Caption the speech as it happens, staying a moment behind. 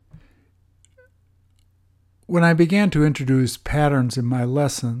When I began to introduce patterns in my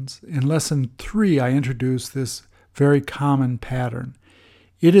lessons, in lesson 3 I introduced this very common pattern.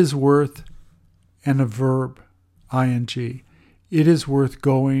 It is worth, and a verb, ing. It is worth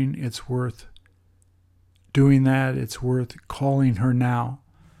going, it's worth doing that, it's worth calling her now.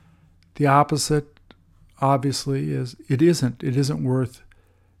 The opposite, obviously, is it isn't worth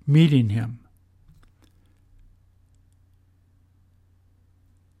meeting him.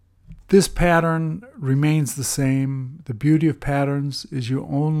 This pattern remains the same. The beauty of patterns is you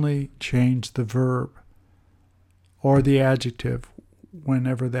only change the verb or the adjective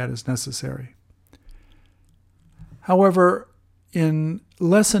whenever that is necessary. However, in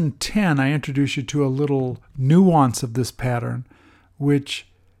lesson 10, I introduce you to a little nuance of this pattern, which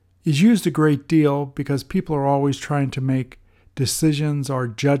is used a great deal because people are always trying to make decisions or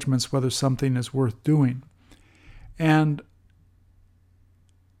judgments whether something is worth doing. And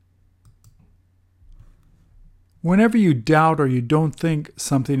whenever you doubt or you don't think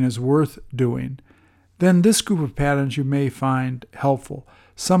something is worth doing, then this group of patterns you may find helpful.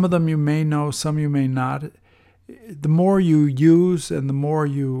 Some of them you may know, some you may not. The more you use and the more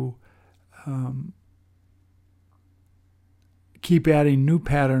you keep adding new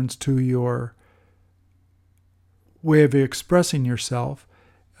patterns to your way of expressing yourself,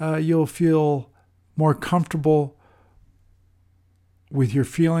 you'll feel more comfortable with your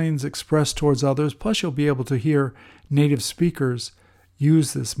feelings expressed towards others. Plus, you'll be able to hear native speakers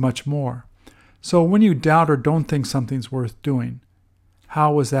use this much more. So when you doubt or don't think something's worth doing,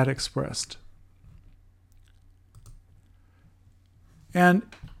 how was that expressed? And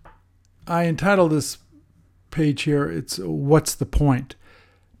I entitled this page here, it's What's the Point?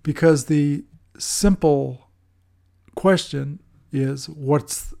 Because the simple question is,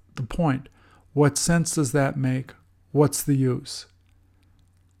 what's the point? What sense does that make? What's the use?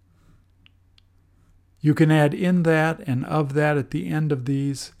 You can add in that and of that at the end of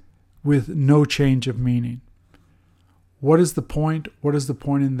these with no change of meaning. What is the point? What is the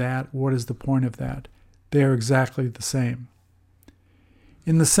point in that? What is the point of that? They are exactly the same.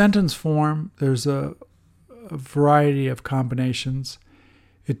 In the sentence form, there's a variety of combinations.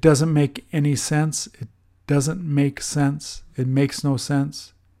 It doesn't make any sense. It doesn't make sense. It makes no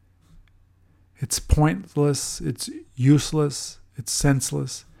sense. It's pointless. It's useless. It's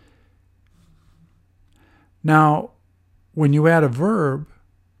senseless. Now, when you add a verb,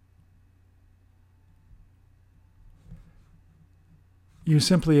 you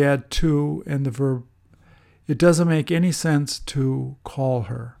simply add to and the verb. It doesn't make any sense to call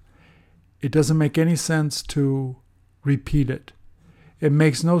her. It doesn't make any sense to repeat it. It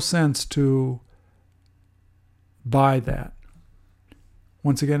makes no sense to buy that.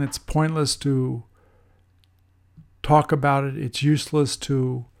 Once again, it's pointless to talk about it. It's useless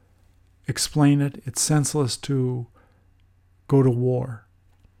to explain it. It's senseless to go to war.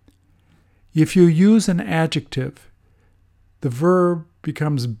 If you use an adjective, the verb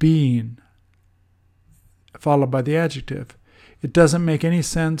becomes being, followed by the adjective. It doesn't make any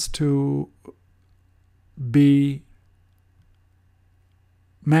sense to be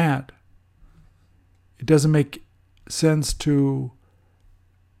mad. It doesn't make sense to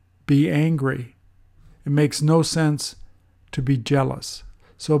be angry. It makes no sense to be jealous.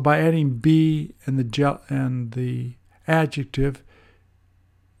 So by adding be and the adjective,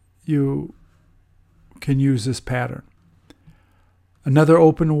 you can use this pattern. Another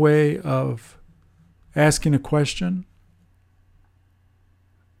open way of asking a question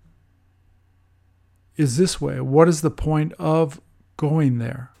is this way. What is the point of going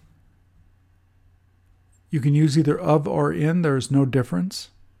there? You can use either of or in. There is no difference.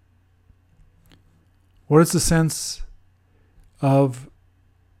 What is the sense of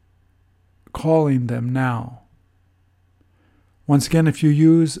calling them now? Once again, if you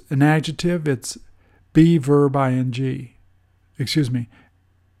use an adjective, it's be verb ing.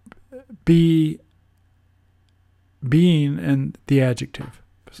 Be being and the adjective.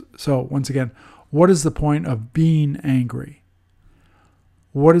 So once again, what is the point of being angry?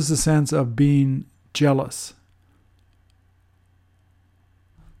 What is the sense of being jealous?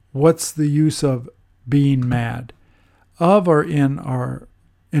 What's the use of being mad? Of or in are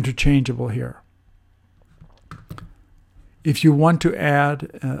interchangeable here. If you want to add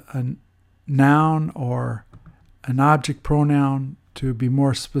a noun or an object pronoun to be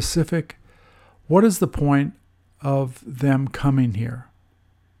more specific, what is the point of them coming here?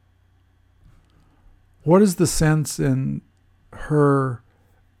 What is the sense in her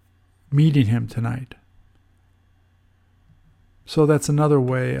meeting him tonight? So that's another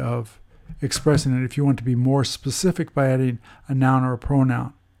way of expressing it if you want to be more specific by adding a noun or a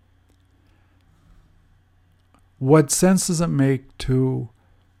pronoun. What sense does it make to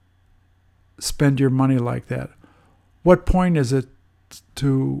spend your money like that? What point is it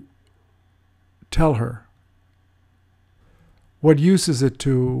to tell her? What use is it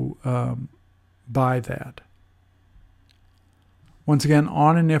to buy that? Once again,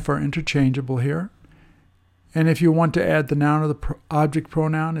 on and if are interchangeable here. And if you want to add the noun or the object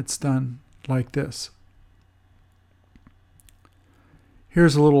pronoun, it's done like this.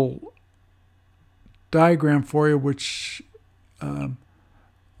 Here's a little diagram for you, which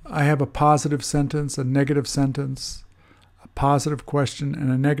I have a positive sentence, a negative sentence, a positive question,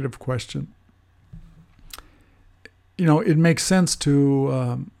 and a negative question. It makes sense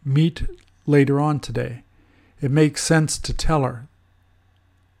to meet later on today. It makes sense to tell her.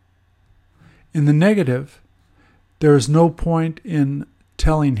 In the negative, there is no point in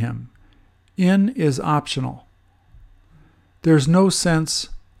telling him. In is optional. There's no sense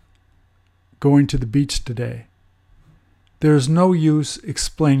going to the beach today. There's no use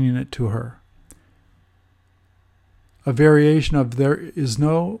explaining it to her. A variation of there is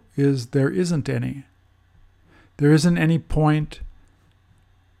no is there isn't any. There isn't any point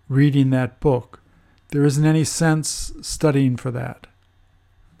reading that book. There isn't any sense studying for that.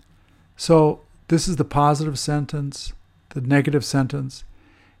 So this is the positive sentence, the negative sentence.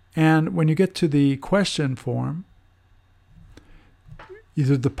 And when you get to the question form,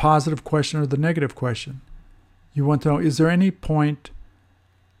 either the positive question or the negative question, you want to know, is there any point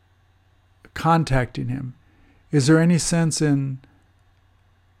contacting him? Is there any sense in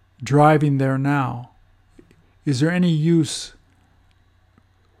driving there now? Is there any use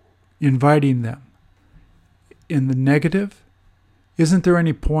inviting them? In the negative, isn't there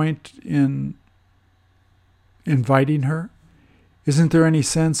any point in inviting her? Isn't there any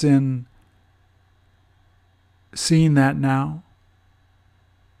sense in seeing that now?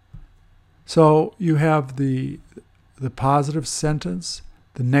 So you have the positive sentence,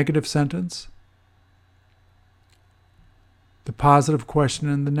 the negative sentence, the positive question,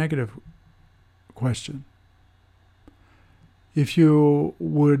 and the negative question. If you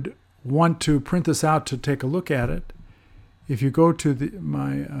would want to print this out to take a look at it, if you go to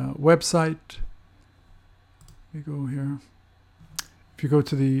my website, let me go here. If you go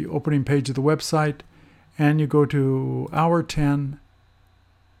to the opening page of the website and you go to hour 10,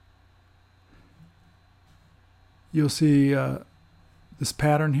 you'll see this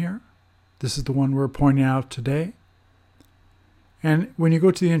pattern here. This is the one we're pointing out today. And when you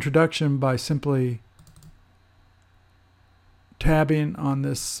go to the introduction, by simply tabbing on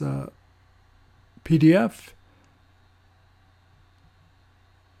this PDF,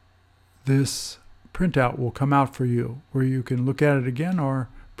 this printout will come out for you, where you can look at it again or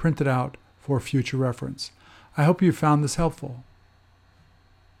print it out for future reference. I hope you found this helpful.